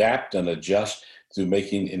and adapt and adjust through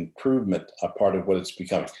making improvement a part of what it's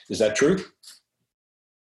becoming. Is that true?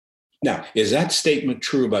 Now, is that statement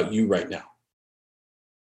true about you right now?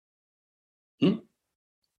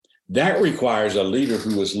 That requires a leader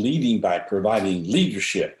who is leading by providing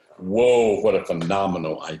leadership. Whoa, what a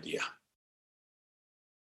phenomenal idea.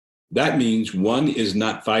 That means one is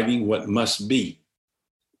not fighting what must be,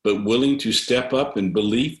 but willing to step up in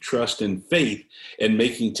belief, trust, and faith, and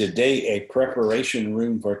making today a preparation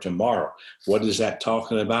room for tomorrow. What is that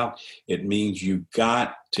talking about? It means you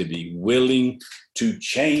got to be willing to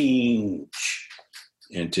change.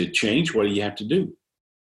 And to change, what do you have to do?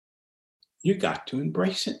 You got to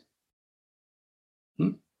embrace it.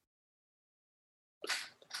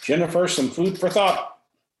 Jennifer, some food for thought.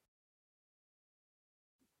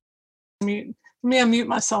 Let me unmute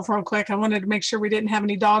myself real quick. I wanted to make sure we didn't have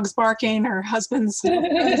any dogs barking or husbands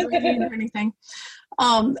reading or anything.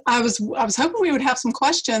 I was hoping we would have some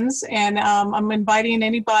questions, and I'm inviting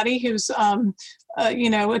anybody who's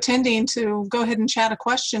attending to go ahead and chat a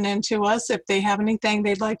question into us if they have anything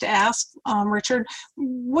they'd like to ask. Richard,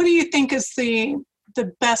 what do you think is the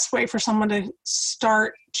best way for someone to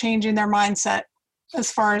start changing their mindset as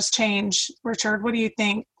far as change? Richard, what do you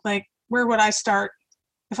think? Like, where would I start?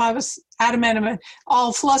 If I was adamant and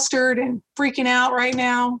all flustered and freaking out right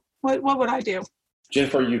now, what would I do?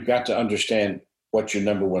 Jennifer, you've got to understand what your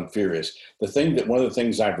number one fear is. One of the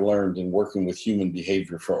things I've learned in working with human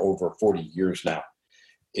behavior for over 40 years now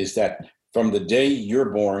is that from the day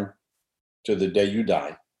you're born to the day you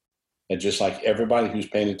die, and just like everybody who's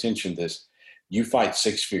paying attention to this, you fight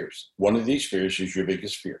 6 fears. One of these fears is your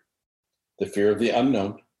biggest fear. The fear of the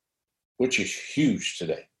unknown, which is huge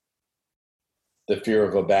today. The fear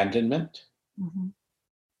of abandonment,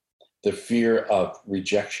 the fear of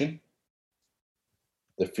rejection,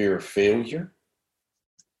 the fear of failure,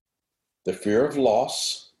 the fear of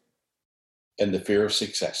loss, and the fear of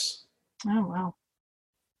success. Oh, wow.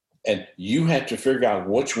 And you have to figure out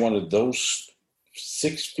which one of those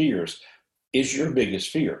 6 fears is your biggest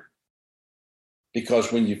fear.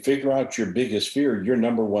 Because when you figure out your biggest fear, your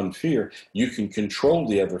number one fear, you can control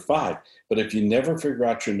the other five. But if you never figure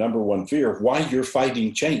out your number one fear, why you're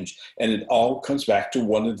fighting change? And it all comes back to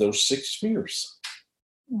one of those 6 fears.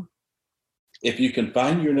 If you can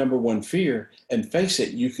find your number one fear and face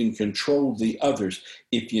it, you can control the others.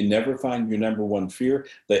 If you never find your number one fear,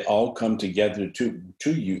 they all come together to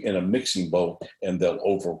you in a mixing bowl, and they'll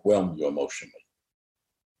overwhelm you emotionally.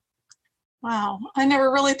 Wow, I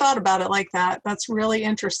never really thought about it like that. That's really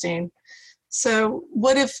interesting. So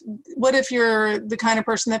what if you're the kind of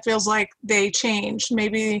person that feels like they changed?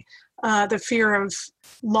 Maybe the fear of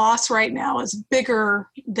loss right now is bigger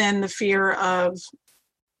than the fear of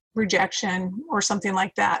rejection or something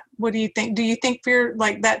like that. What do you think? Do you think fear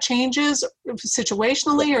like that changes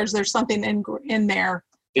situationally, or is there something in there?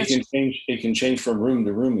 It can change. It can change from room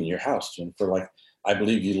to room in your house. And for like, I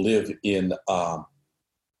believe you live in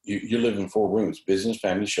you live in 4 rooms: business,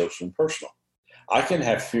 family, social, and personal. I can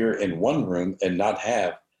have fear in one room and not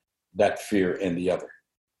have that fear in the other.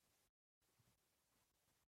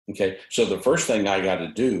 Okay, so the first thing I got to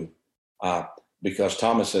do, because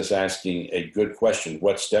Thomas is asking a good question,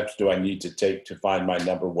 what steps do I need to take to find my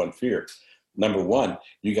number one fear? Number one,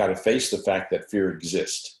 you got to face the fact that fear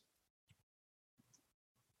exists.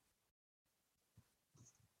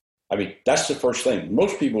 I mean, that's the first thing.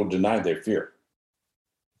 Most people deny their fear.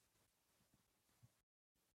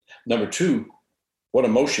 Number two, what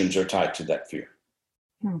emotions are tied to that fear?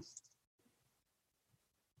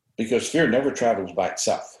 Because fear never travels by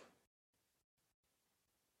itself.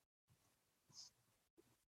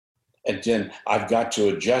 And then I've got to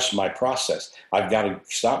adjust my process. I've got to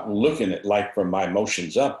stop looking at life from my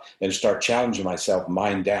emotions up and start challenging myself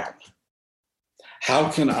mind down. How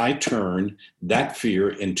can I turn that fear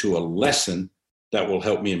into a lesson that will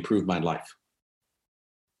help me improve my life?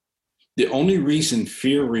 The only reason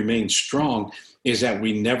fear remains strong is that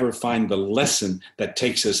we never find the lesson that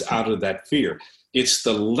takes us out of that fear. It's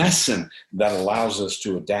the lesson that allows us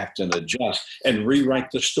to adapt and adjust and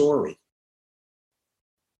rewrite the story.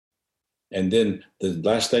 And then the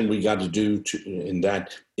last thing we got to do in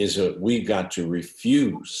that is we got to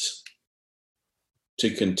refuse to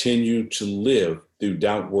continue to live through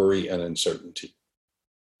doubt, worry, and uncertainty.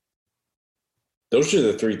 Those are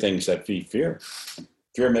the 3 things that feed fear.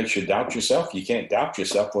 Fear makes you doubt yourself. You can't doubt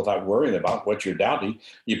yourself without worrying about what you're doubting.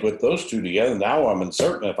 You put those 2 together. Now I'm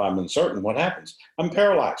uncertain. If I'm uncertain, what happens? I'm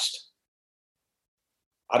paralyzed.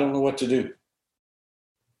 I don't know what to do.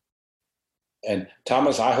 And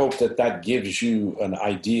Thomas, I hope that gives you an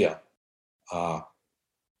idea of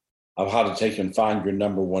how to take and find your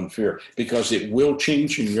number one fear, because it will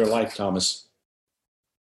change in your life, Thomas.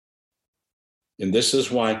 And this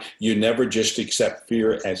is why you never just accept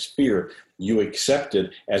fear as fear. You accept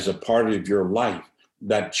it as a part of your life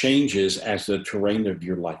that changes as the terrain of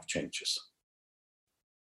your life changes.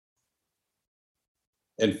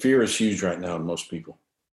 And fear is huge right now in most people.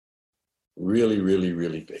 Really, really,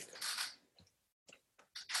 really big.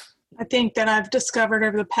 I think that I've discovered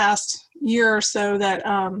over the past year or so that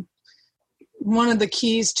one of the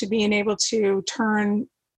keys to being able to turn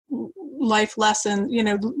life lesson,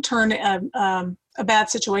 turn a bad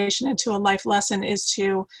situation into a life lesson is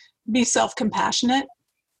to be self-compassionate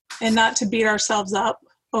and not to beat ourselves up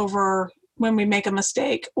over when we make a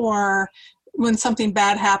mistake or when something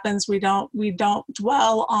bad happens. We don't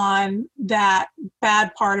dwell on that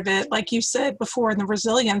bad part of it. Like you said before in the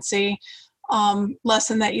resiliency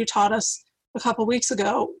lesson that you taught us a couple weeks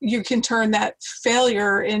ago, you can turn that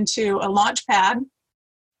failure into a launch pad,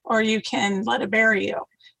 or you can let it bury you.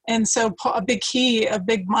 And so a big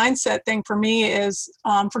mindset thing for me is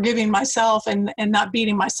forgiving myself and not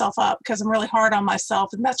beating myself up, because I'm really hard on myself,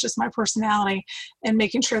 and that's just my personality, and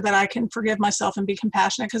making sure that I can forgive myself and be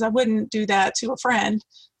compassionate, because I wouldn't do that to a friend.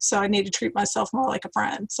 So I need to treat myself more like a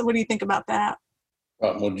friend. So what do you think about that?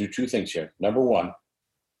 We'll do 2 things here. Number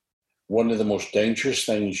one of the most dangerous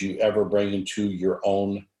things you ever bring into your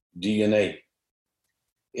own DNA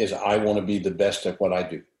is I want to be the best at what I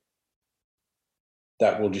do.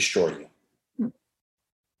 That will destroy you.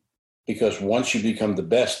 Because once you become the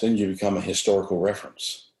best, then you become a historical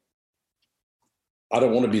reference. I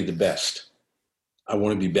don't want to be the best. I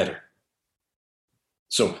want to be better.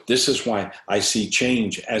 So this is why I see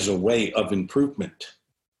change as a way of improvement.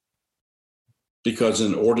 Because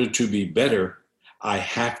in order to be better, I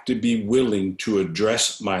have to be willing to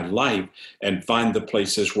address my life and find the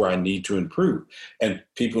places where I need to improve. And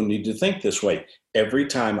people need to think this way. Every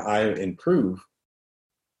time I improve,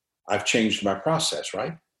 I've changed my process,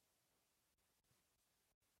 right?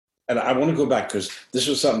 And I want to go back, because this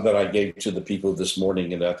was something that I gave to the people this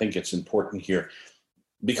morning, and I think it's important here.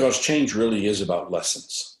 because change really is about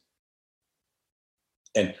lessons.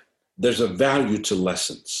 And there's a value to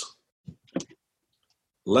lessons.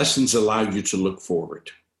 Lessons allow you to look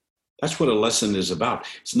forward. That's what a lesson is about.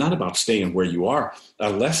 It's not about staying where you are. A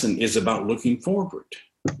lesson is about looking forward.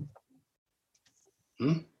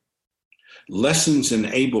 Lessons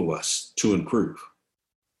enable us to improve.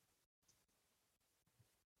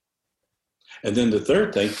 And then the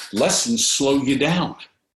third thing, lessons slow you down.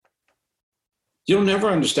 You'll never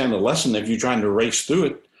understand a lesson if you're trying to race through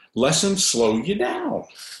it. Lessons slow you down.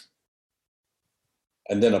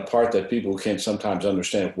 And then a part that people can't sometimes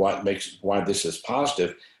understand why this is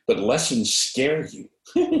positive, but lessons scare you.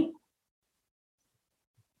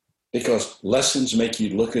 Because lessons make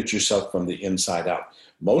you look at yourself from the inside out.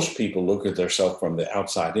 Most people look at themselves from the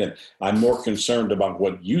outside in. I'm more concerned about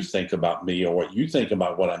what you think about me or what you think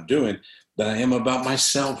about what I'm doing than I am about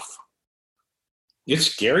myself. It's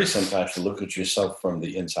scary sometimes to look at yourself from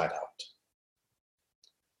the inside out.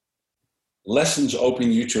 Lessons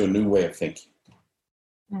open you to a new way of thinking.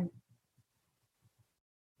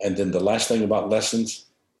 And then the last thing about lessons,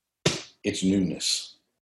 it's newness.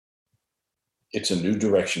 It's a new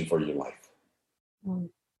direction for your life. And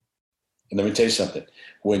let me tell you something.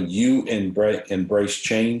 When you embrace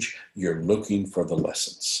change, you're looking for the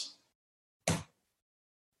lessons.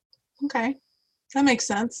 Okay, that makes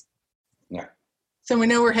sense. Yeah. So we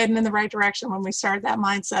know we're heading in the right direction when we start that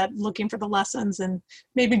mindset, looking for the lessons, and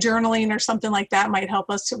maybe journaling or something like that might help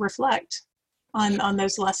us to reflect on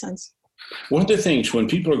those lessons. One of the things when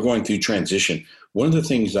people are going through transition, one of the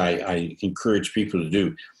things I encourage people to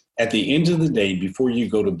do at the end of the day, before you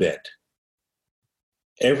go to bed,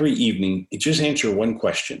 every evening, just answer one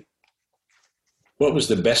question. What was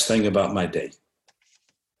the best thing about my day?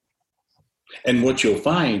 And what you'll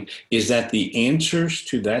find is that the answers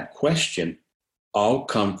to that question all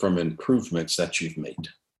come from improvements that you've made.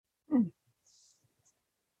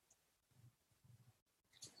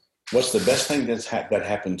 What's the best thing that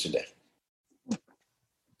happened today?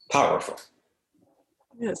 Powerful.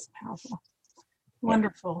 It is powerful.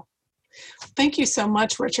 Wonderful. Thank you so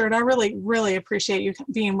much, Richard. I really, really appreciate you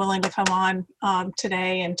being willing to come on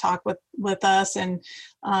today and talk with us and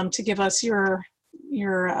to give us your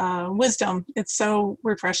wisdom. It's so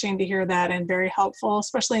refreshing to hear that and very helpful,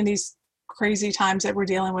 especially in these crazy times that we're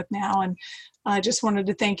dealing with now. And I just wanted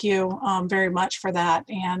to thank you very much for that.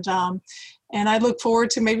 And I look forward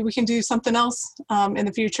to maybe we can do something else in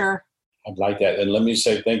the future. I'd like that. And let me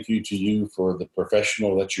say thank you to you for the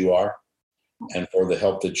professional that you are and for the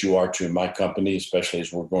help that you are to my company, especially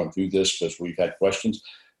as we're going through this because we've had questions.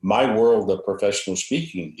 My world of professional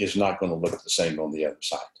speaking is not going to look the same on the other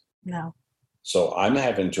side. No. So I'm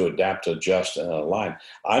having to adapt, adjust, and align.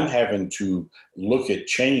 I'm having to look at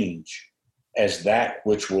change as that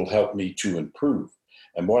which will help me to improve.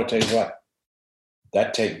 And boy, I tell you what,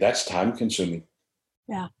 that's time consuming.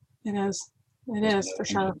 Yeah, it is. It is for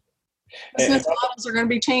sure. Business models are going to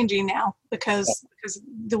be changing now because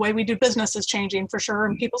the way we do business is changing for sure,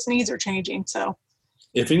 and people's needs are changing. So,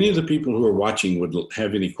 if any of the people who are watching would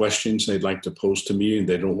have any questions they'd like to pose to me and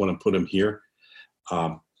they don't want to put them here,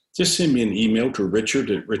 just send me an email to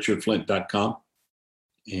richard@richardflint.com,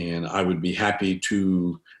 and I would be happy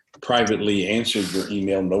to privately answer your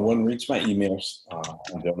email. No one reads my emails.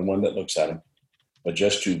 I'm the only one that looks at them, but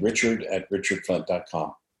just to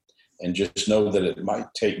richard@richardflint.com. And just know that it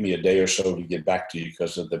might take me a day or so to get back to you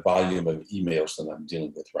because of the volume of emails that I'm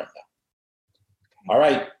dealing with right now. All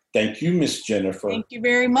right. Thank you, Miss Jennifer. Thank you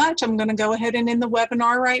very much. I'm going to go ahead and end the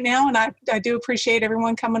webinar right now. And I do appreciate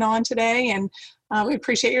everyone coming on today. And we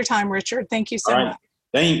appreciate your time, Richard. Thank you so much.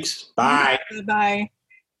 Thanks. Bye. Bye.